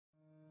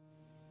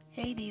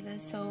Hey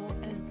Divas, so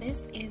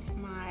this is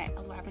my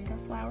lavender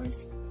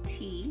flowers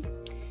tea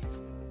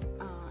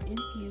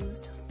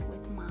infused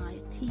with my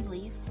tea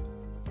leaf,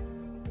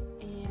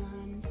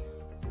 and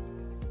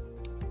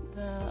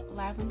the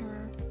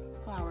lavender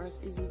flowers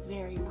is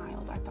very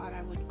mild. I thought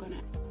I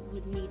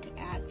would need to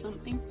add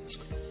something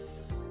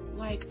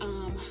like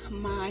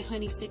my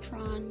honey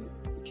citron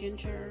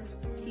ginger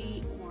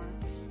tea or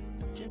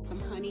just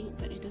some honey,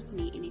 but it doesn't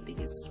need anything.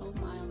 It's so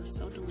mild, it's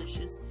so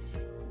delicious.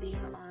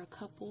 There are a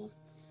couple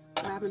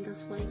lavender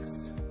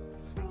flakes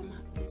from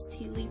this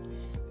tea leaf,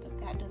 but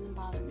that doesn't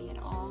bother me at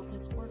all.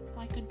 This worked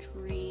like a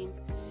dream.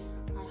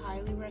 I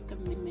highly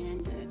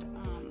recommend it.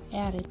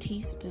 Add a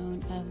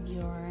teaspoon of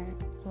your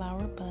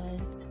flower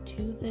buds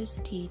to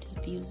this tea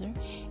diffuser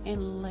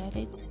and let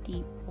it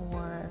steep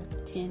for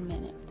 10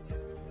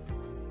 minutes.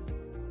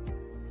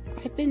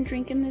 I've been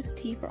drinking this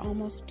tea for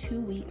almost 2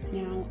 weeks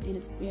now, and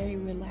it's very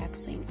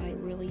relaxing. I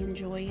really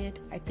enjoy it.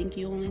 I think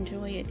you'll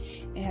enjoy it.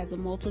 It has a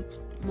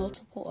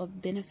multiple of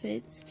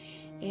benefits.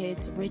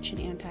 It's rich in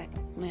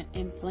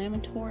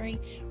anti-inflammatory,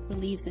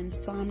 relieves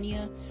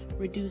insomnia,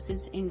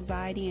 reduces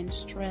anxiety and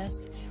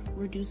stress,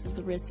 reduces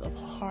the risk of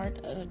heart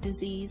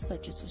disease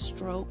such as a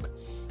stroke,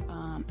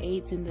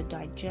 aids in the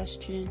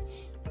digestion,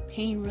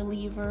 pain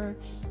reliever,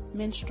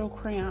 menstrual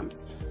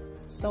cramps,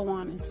 so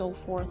on and so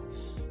forth.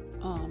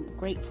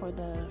 Great for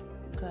the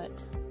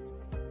gut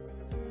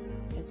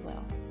as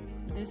well.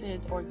 This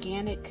is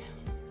organic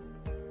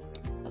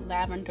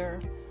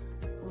lavender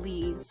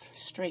leaves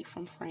straight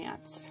from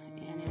France,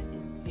 and it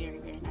is very,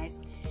 very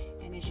nice.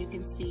 And as you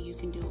can see, you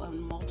can do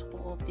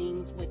multiple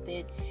things with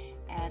it.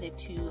 Add it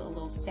to a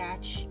little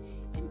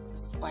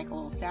like a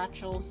little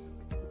satchel,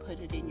 put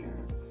it in your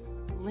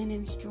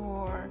linens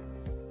drawer,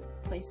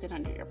 place it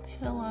under your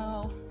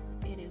pillow.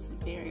 It is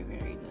very,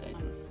 very good.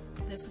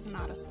 This is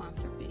not a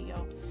sponsored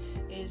video.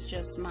 It's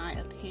just my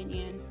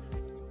opinion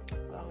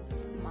of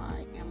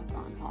my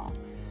Amazon haul.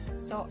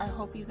 So I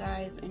hope you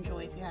guys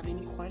enjoy. If you have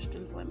any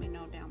questions, let me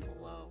know down